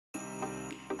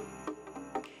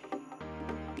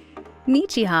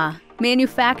Nichiha,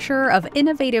 manufacturer of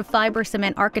innovative fiber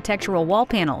cement architectural wall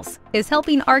panels, is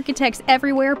helping architects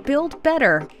everywhere build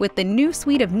better with the new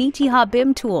suite of Nichiha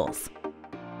BIM tools.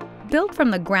 Built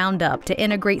from the ground up to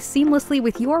integrate seamlessly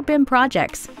with your BIM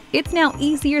projects, it's now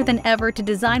easier than ever to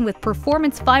design with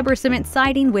performance fiber cement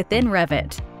siding within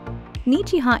Revit.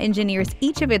 Nichiha engineers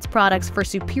each of its products for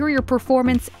superior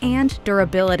performance and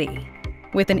durability.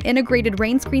 With an integrated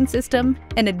rainscreen system,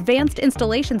 an advanced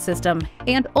installation system,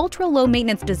 and ultra-low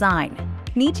maintenance design,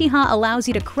 Nichiha allows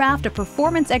you to craft a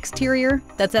performance exterior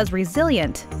that's as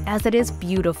resilient as it is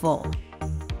beautiful.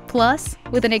 Plus,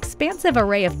 with an expansive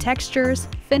array of textures,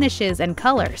 finishes, and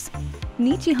colors,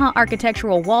 Nichiha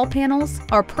architectural wall panels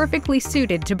are perfectly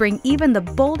suited to bring even the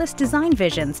boldest design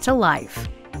visions to life.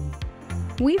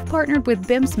 We've partnered with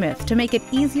BIMsmith to make it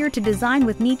easier to design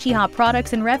with Nichiha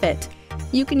products in Revit.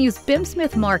 You can use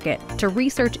BIMsmith Market to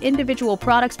research individual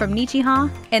products from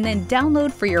Nichiha and then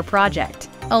download for your project,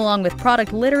 along with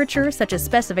product literature such as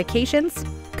specifications,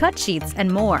 cut sheets,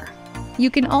 and more. You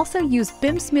can also use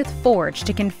BIMsmith Forge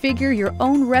to configure your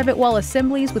own Revit wall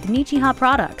assemblies with Nichiha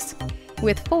products.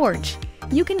 With Forge,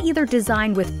 you can either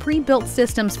design with pre-built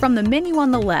systems from the menu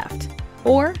on the left,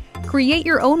 or create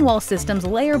your own wall systems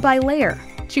layer by layer,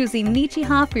 choosing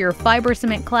Nichiha for your fiber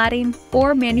cement cladding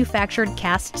or manufactured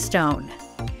cast stone.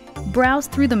 Browse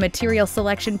through the material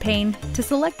selection pane to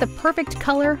select the perfect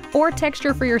color or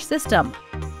texture for your system.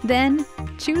 Then,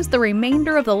 choose the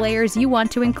remainder of the layers you want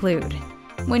to include.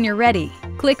 When you're ready,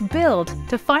 click Build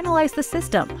to finalize the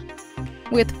system.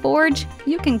 With Forge,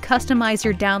 you can customize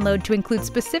your download to include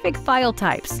specific file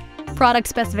types, product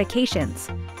specifications,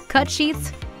 cut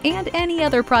sheets, and any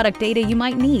other product data you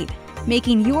might need,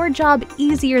 making your job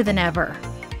easier than ever.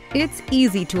 It's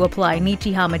easy to apply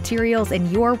Nichiha materials in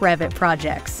your Revit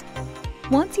projects.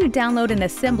 Once you download an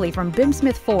assembly from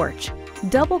BIMsmith Forge,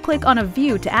 double-click on a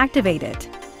view to activate it.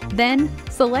 Then,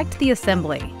 select the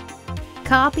assembly.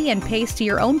 Copy and paste to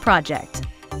your own project.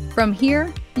 From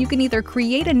here, you can either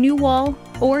create a new wall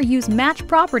or use match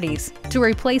properties to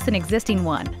replace an existing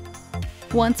one.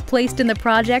 Once placed in the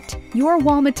project, your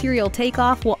wall material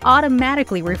takeoff will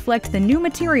automatically reflect the new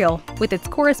material with its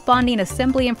corresponding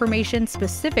assembly information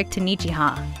specific to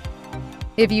Nichiha.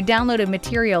 If you downloaded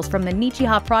materials from the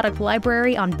Nichiha product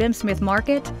library on BIMsmith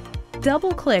Market,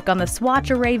 double-click on the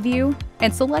swatch array view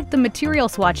and select the material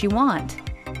swatch you want.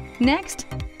 Next,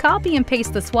 copy and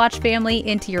paste the swatch family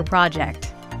into your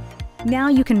project. Now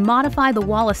you can modify the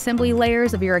wall assembly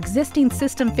layers of your existing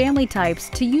system family types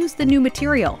to use the new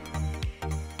material.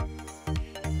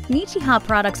 Nichiha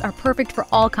products are perfect for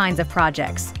all kinds of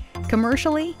projects.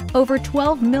 Commercially, over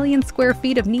 12 million square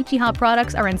feet of Nichiha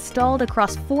products are installed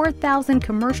across 4,000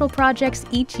 commercial projects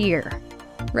each year.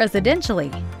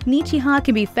 Residentially, Nichiha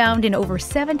can be found in over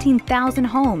 17,000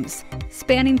 homes,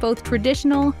 spanning both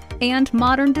traditional and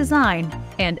modern design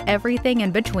and everything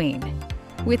in between.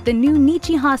 With the new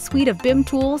Nichiha suite of BIM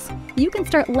tools, you can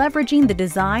start leveraging the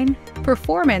design,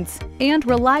 performance, and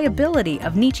reliability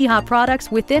of Nichiha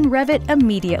products within Revit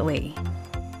immediately.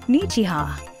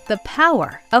 Nichiha, the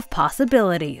power of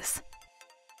possibilities.